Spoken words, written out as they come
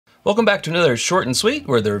Welcome back to another Short and Sweet,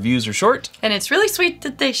 where the reviews are short. And it's really sweet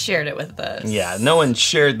that they shared it with us. Yeah, no one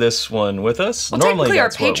shared this one with us. Well, normally our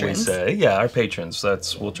that's patrons. What we say. Yeah, our patrons.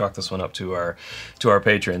 We'll chalk this one up to our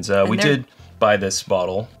patrons. We did buy this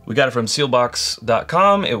bottle. We got it from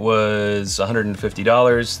sealbox.com. It was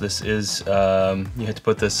 $150. This is, you had to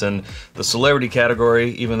put this in the celebrity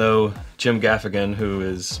category, even though Jim Gaffigan, who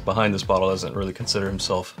is behind this bottle, doesn't really consider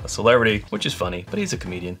himself a celebrity, which is funny, but he's a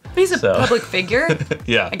comedian. He's a public figure.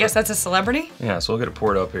 Yeah. I guess that's a celebrity. Yeah, so we'll get it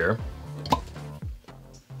poured up here.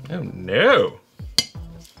 Oh no.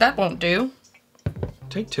 That won't do.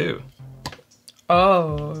 Take two.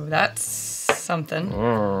 Oh, that's something.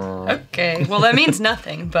 Okay, well that means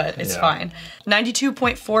nothing, but it's fine.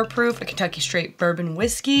 92.4 proof, a Kentucky straight bourbon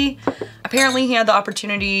whiskey. Apparently he had the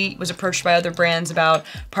opportunity, was approached by other brands about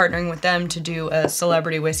partnering with them to do a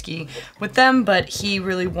celebrity whiskey with them, but he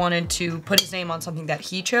really wanted to put his name on something that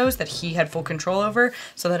he chose, that he had full control over,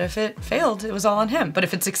 so that if it failed, it was all on him. But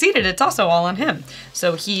if it succeeded, it's also all on him.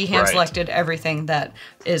 So he hand-selected everything that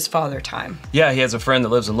is Fathertime. Yeah, he has a friend that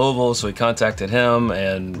lives in Louisville, so he contacted him,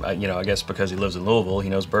 and you know, I guess because he lives in Louisville, he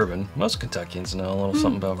knows bourbon. Most Kentuckians know a little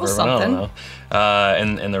something about bourbon. I don't know.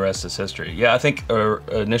 And the rest is history. Yeah, I think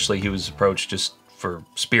initially he was approached just for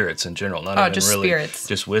spirits in general, not even just really spirits.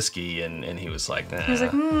 Just whiskey, and he was like, nah. He was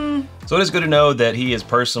like, So it is good to know that he has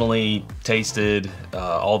personally tasted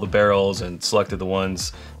all the barrels and selected the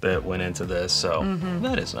ones that went into this, so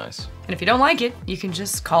that is nice. And if you don't like it, you can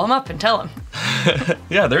just call him up and tell him.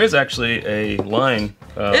 Yeah, there is actually a line.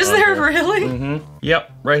 Is there really?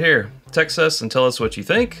 Yep, right here. Text us and tell us what you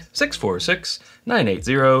think.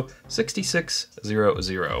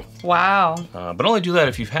 646-980-6600. Wow. But only do that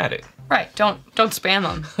if you've had it. Right, don't spam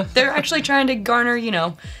them. They're actually trying to garner, you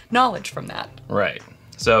know, knowledge from that. Right.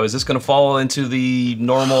 So is this gonna fall into the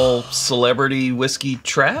normal celebrity whiskey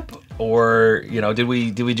trap? Or, you know, did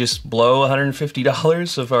we just blow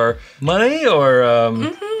 $150 of our money, or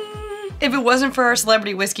If it wasn't for our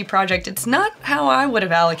celebrity whiskey project, it's not how I would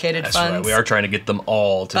have allocated That's funds. right, we are trying to get them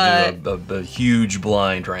all to do a huge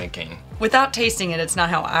blind ranking. Without tasting it, it's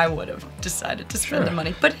not how I would have decided to spend the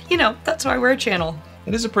money. But, you know, that's why we're a channel.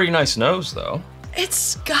 It is a pretty nice nose, though.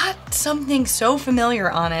 It's got something so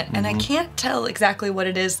familiar on it, and I can't tell exactly what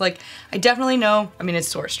it is. Like, I definitely know, I mean,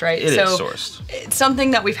 it's sourced, right? It is sourced. It's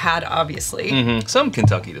something that we've had, obviously. Some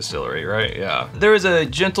Kentucky distillery, right? Yeah. There is a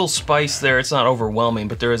gentle spice there. It's not overwhelming,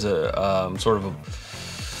 but there is a sort of a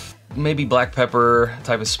maybe black pepper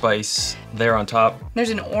type of spice there on top. There's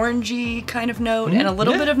an orangey kind of note and a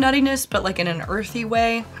little bit of nuttiness, but like in an earthy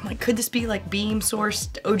way. I'm like, could this be like Beam sourced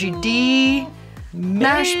OGD?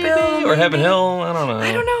 Mash bill? Or Heaven Hill, I don't know.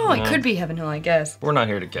 I don't know, it could be Heaven Hill, I guess. We're not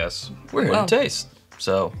here to guess. We're here to taste.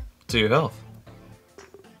 So, to your health.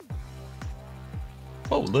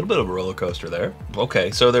 Oh, a little bit of a roller coaster there.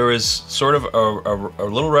 Okay, so there was sort of a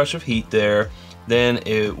little rush of heat there. Then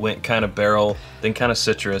it went kind of barrel, then kind of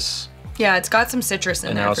citrus. Yeah, it's got some citrus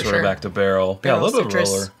in there, and now sort of back to barrel. Yeah, a little bit of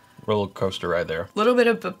a roller coaster right there. A little bit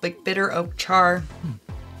of like bitter oak char,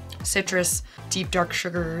 citrus, deep dark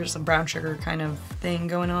sugars, and brown sugar kind of thing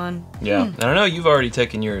going on. Yeah, and I know you've already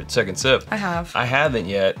taken your second sip. I have. I haven't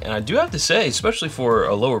yet, and I do have to say, especially for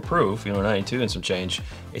a lower proof, you know, 92 and some change,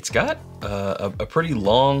 it's got a pretty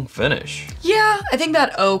long finish. Yeah, I think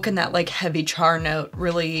that oak and that like heavy char note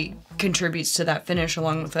really contributes to that finish,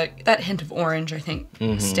 along with like that hint of orange, I think,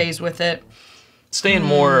 stays with it. Staying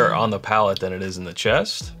more on the palate than it is in the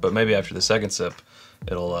chest, but maybe after the second sip,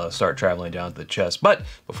 it'll start traveling down to the chest. But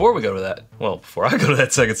before we go to that, well, before I go to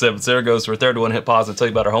that second sip, Sarah goes for a third one, hit pause and tell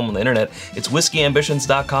you about our home on the internet. It's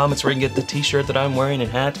whiskyambitions.com. It's where you can get the t-shirt that I'm wearing and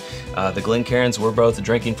hat, the Glencairns we're both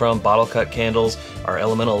drinking from, bottle cut candles, our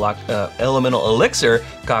elemental elixir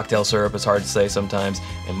cocktail syrup, it's hard to say sometimes,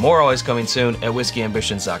 and more always coming soon at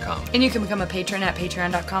whiskyambitions.com. And you can become a patron at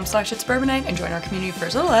patreon.com/itsbourbonnight and join our community for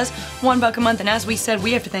as little as $1 a month. And as we said,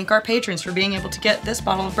 we have to thank our patrons for being able to get this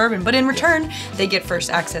bottle of bourbon, but in return, they get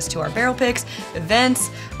first access to our barrel picks,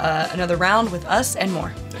 events, another round with us, and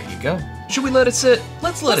more. There you go. Should we let it sit?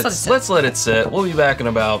 Let's let it sit. We'll be back in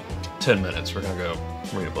about 10 minutes. We're gonna go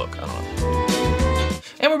read a book. I don't know.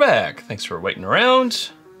 And we're back. Thanks for waiting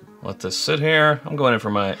around. Let this sit here. I'm going in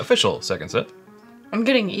for my official second sip. I'm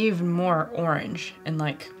getting even more orange and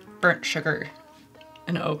like burnt sugar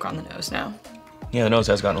and oak on the nose now. Yeah, the nose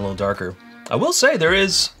has gotten a little darker. I will say there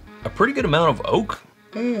is a pretty good amount of oak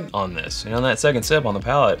on this. You know, that second sip on the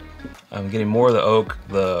palate, I'm getting more of the oak.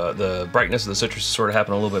 The brightness of the citrus is sort of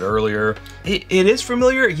happening a little bit earlier. It is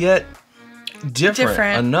familiar, yet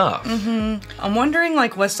different enough. I'm wondering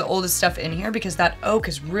like what's the oldest stuff in here, because that oak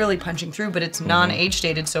is really punching through, but it's non-age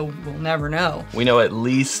dated, so we'll never know. We know at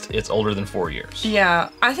least it's older than 4 years. Yeah,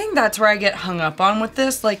 I think that's where I get hung up on with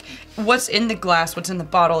this. Like, what's in the glass, what's in the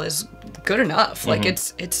bottle is good enough. Like,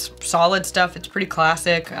 it's solid stuff. It's pretty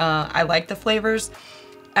classic. I like the flavors.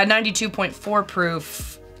 At 92.4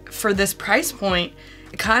 proof, for this price point,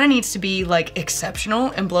 it kind of needs to be like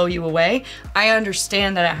exceptional and blow you away. I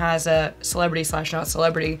understand that it has a celebrity / not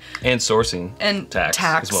celebrity and sourcing and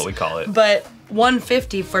tax is what we call it. But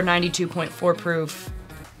 $150 for 92.4 proof.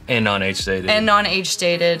 And non-age stated. And non-age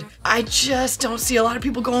stated. I just don't see a lot of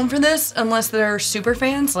people going for this unless they're super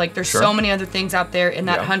fans. Like, there's so many other things out there in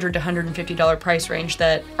that $100 to $150 price range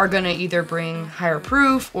that are gonna either bring higher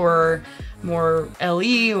proof or more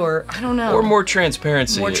LE, or I don't know. Or more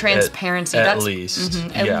transparency. More transparency. At least.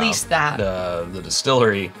 At least that. The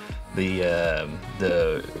distillery, I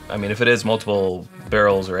mean, if it is multiple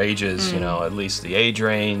barrels or ages, you know, at least the age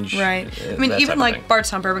range. Right. I mean, even like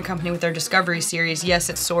Bardstown Bourbon Company with their Discovery series, yes,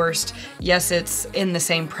 it's sourced, yes, it's in the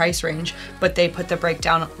same price range, but they put the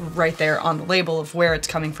breakdown right there on the label of where it's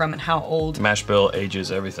coming from and how old. Mash bill,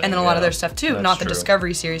 ages, everything. And then a lot of their stuff too. Not the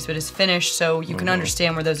Discovery series, but it's finished, so you can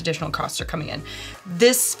understand where those additional costs are coming in.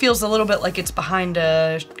 This feels a little bit like it's behind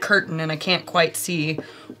a curtain, and I can't quite see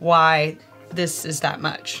why this is that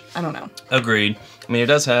much. I don't know. Agreed. I mean, it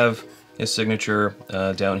does have his signature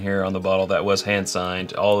down here on the bottle that was hand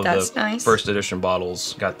signed. All of the first edition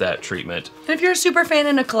bottles got that treatment. And if you're a super fan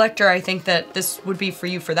and a collector, I think that this would be for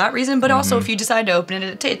you for that reason, but also if you decide to open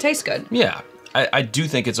it, it tastes good. Yeah, I do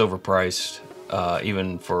think it's overpriced,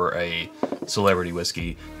 even for a celebrity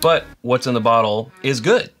whiskey, but what's in the bottle is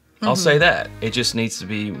good. I'll say that. It just needs to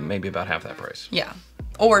be maybe about half that price. Yeah.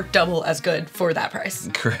 Or double as good for that price.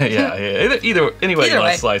 Yeah. Any way you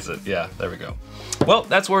want to slice it. Yeah, there we go. Well,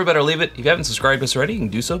 that's where we better leave it. If you haven't subscribed to us already, you can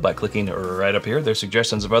do so by clicking right up here. There's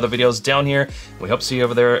suggestions of other videos down here. We hope to see you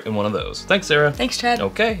over there in one of those. Thanks, Sarah. Thanks, Chad.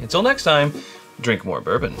 Okay, until next time, drink more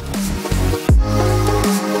bourbon.